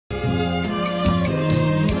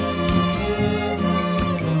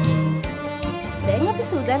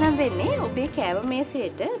සූදානම් වෙන්නේ ඔබේ කෑම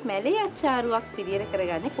මේසයට මැලේ අච්චාරුවක් පිළියෙල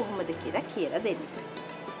කරගන්නේ කොහොමද කියලා දෙන්න.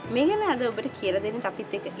 මේ ගැන අද ඔබට කියලා දෙන්න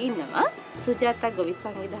අපිත් එක්ක ඉන්නවා සුජාතා ගොවි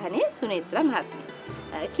සංවිධානයේ සුනේත්‍රා මහත්මිය.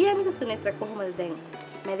 කියන්නේ සුනේත්‍රා කොහොමද දැන්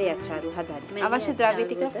මැලේ අච්චාරුව හදන්නේ? අවශ්‍ය ද්‍රව්‍ය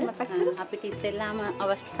ටික මතක් කරගන්න. අපිට ඉස්සෙල්ලාම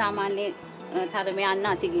අවශ්‍ය සාමාන්‍ය තරමේ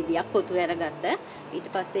අන්නාසි ගෙඩියක් පොතු අරගත්ත. ඊට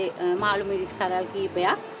පස්සේ මාළු මිරිස් කරල්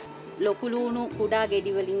කීපයක්, ලොකු ලුණු කුඩා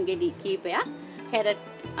ගෙඩි වලින් ගෙඩි කීපයක්, කැරට්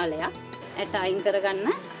අලයක් ඇට අයින් කරගන්න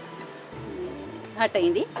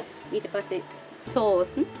හටින්දි. ඊට පස්සේ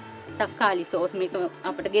සෝස්, තක්කාලි සෝස් මේක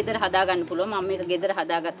අපිට ගෙදර හදා ගන්න පුළුවන්. මම මේක ගෙදර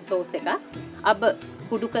හදාගත්ත සෝස් එක. අබ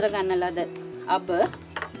කුඩු කරගන්න ලද අබ,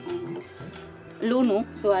 ලුණු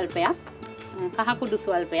ස්වල්පයක්, කහ කුඩු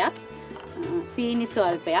ස්වල්පයක්, සීනි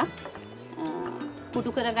ස්වල්පයක්, කුඩු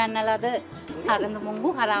කරගන්න ලද හරඳ මුංගු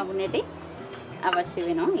හරාගුණටි අවශ්‍ය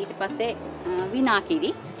වෙනවා. ඊට පස්සේ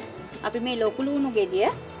විනාකිරි. අපි මේ ලොකු ලුණු ගෙඩිය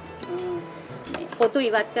පොතු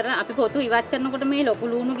ඉවත් කරන අපි පොතු ඉවත් කරනකොට මේ ලොකු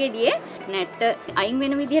ලුණු ගෙඩියේ නැට්ට අයින්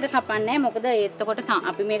වෙන විදිහට කපන්නේ. මොකද එතකොට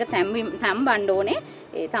අපි මේක තම්බන්න ඕනේ.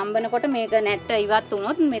 ඒ තම්බනකොට මේක නැට්ට ඉවත්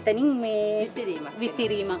වුණොත් මෙතනින් මේ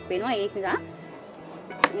විසිරීමක් වෙනවා. ඒක නිසා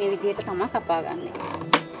මේ විදිහට තමයි කපාගන්නේ.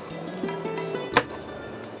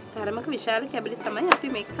 තරමක විශාල කැබලි තමයි අපි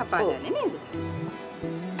මේක කපාගන්නේ නේද?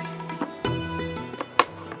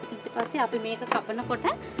 ඊට පස්සේ අපි මේක කපනකොට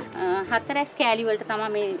හතරැස් කෑලි වලට තමයි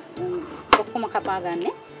මේ ඔක්කොම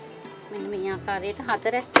කපාගන්නේ. මෙන්න මේ ආකාරයට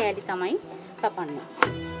හතරැස් කෑලි තමයි කපන්නේ.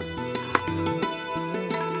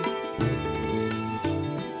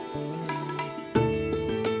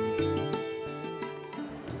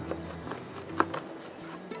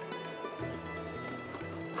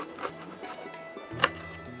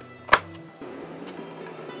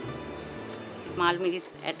 මාළු මිරිස්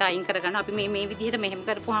ඇට අයින් කරගන්න. අපි මේ විදිහට මෙහෙම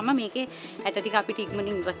කරපුවාම මේකේ ඇට ටික අපිට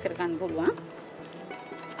ඉක්මනින් ඉවත් කරගන්න පුළුවන්.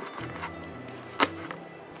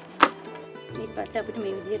 ඊට පස්සේ අපිට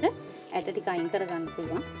මේ විදිහට ඇට ටික අයින් කරගන්න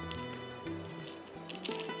පුළුවන්.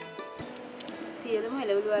 සියලුම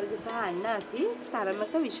එළවලු වර්ග සහ අන්නාසි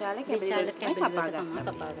තරමක විශාල කැබලි කපා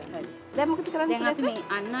ගන්න. දැන් මොකද කරන්නේ? දැන් අපි මේ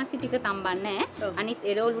අන්නාසි ටික තම්බන්නේ නැහැ. අනිත්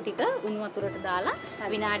එළවලු ටික උණු වතුරට දාලා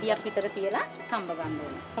විනාඩියක් විතර තියලා තම්බ ගන්න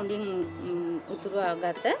ඕනේ. හොඳින්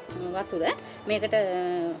උතුරාගත්ත වතුර මේකට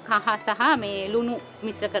කහ සහ මේ ලුණු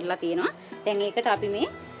මිශ්‍ර කරලා තියෙනවා. දැන් ඒකට අපි මේ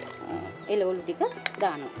එළවලු ටික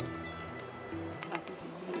දානවා.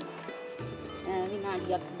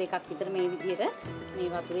 විනාඩියක් දෙකක් විතර මේ විදිහට මේ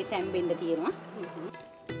වතුරේ තැම්බෙන්න තියෙනවා.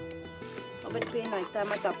 ඔබට පේනවා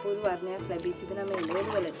ඉතාමත් අපූර්ව වර්ණයක් ලැබී තිබෙනවා මේ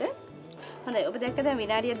එළවලු වලට. හොඳයි. ඔබ දැක්ක දැන්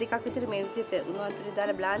විනාඩියක් දෙකක් විතර මේ විදිහට උණු වතුරේ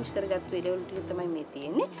දාලා බ්ලාන්ච් කරගත්තු එළවලු ටික තමයි මේ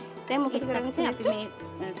තියෙන්නේ. දැන් මොකද කරන්නේ? අපි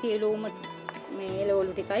මේ සියලුම මේ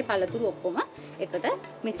එළවලු ටිකයි පළතුරු ඔක්කොම එකට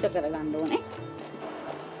මිශ්‍ර කරගන්න ඕනේ.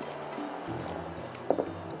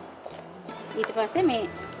 ඊට පස්සේ මේ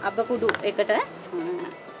අබ කුඩු එකට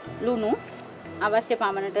ලුණු අවශ්‍ය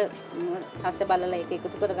පමණට හස්ත බලලා ඒක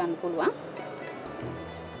එකතු කරගන්න පුළුවන්.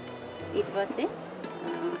 ඊට පස්සේ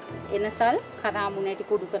එනසල් කරාමුණටි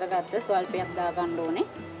කුඩු කරගත්ත ස්වල්පයක් දාගන්න ඕනේ.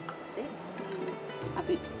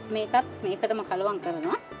 අපි මේකටම කලවම්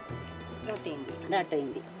කරනවා.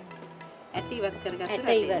 රටින්දි ඇට ඉවත්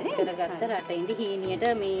කරගත්ත රටින්දි හීනියට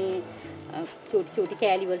මේ චූටි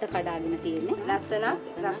කෑලි වලට කඩාගෙන තියෙන්නේ. ලස්සනක්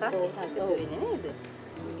රසක් එකතු වෙන්නේ නේද?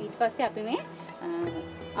 ඊට පස්සේ අපි මේ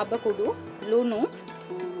අබ කුඩු ලුණු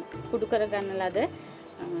කුඩු කරගන්න ලද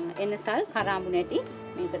එනසල් කරාමුණටි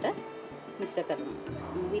මේකට මිශ්‍ර කරනවා.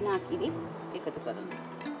 විනාකිරි එකතු කරනවා.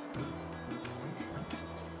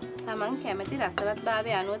 තමන් කැමති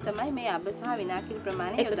රසවත්භාවය අනුව තමයි මේ අබ සහ විනාකිරි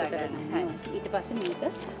ප්‍රමාණය යොදා ගන්න. ඊට පස්සේ මේක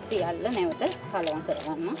සියල්ල නැවත කලවම්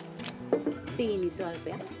කරගන්නවා. සීනි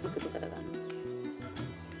ස්වල්පයක් එකතු කරගන්නවා.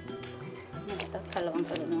 නැවත කලවම්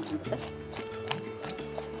කරනවා හොඳට.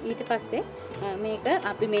 ඊට පස්සේ මේක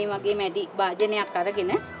අපි මේ වගේ මැඩි භාජනයක්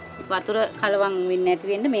අරගෙන වතුර කලවම් වෙන්නේ නැති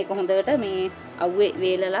වෙන්න මේක හොඳට මේ අවුවේ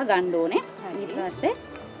වේලලා ගන්න ඕනේ. ඊට පස්සේ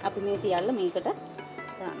අපි මේ සියල්ල මේකට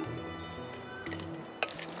දානවා.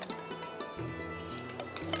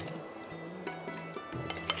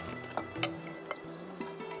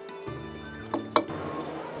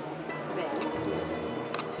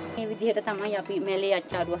 මේ විදිහට තමයි අපි මැලේ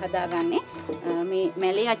අච්චාරුව හදාගන්නේ. මේ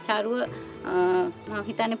මැලේ අච්චාරුව මම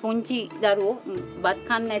හිතන්නේ පුංචි දරුවෝ බත්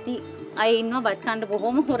කන්න නැති අය ඉන්නවා. බත් කන්න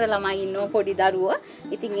බොහොම හොර ළමයි ඉන්නවා, පොඩි දරුවෝ.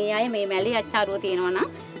 ඉතින් ඒ අය මේ මැලේ අච්චාරුව තියෙනවා නම්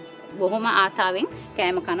බොහොම ආසාවෙන්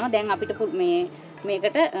කෑම කනවා. දැන් අපිට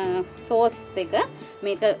මේකට සෝස් එක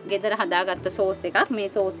මේක ගෙදර හදාගත්ත සෝස් එකක් මේ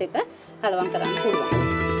සෝස් එක කලවම් කරන්න පුළුවන්.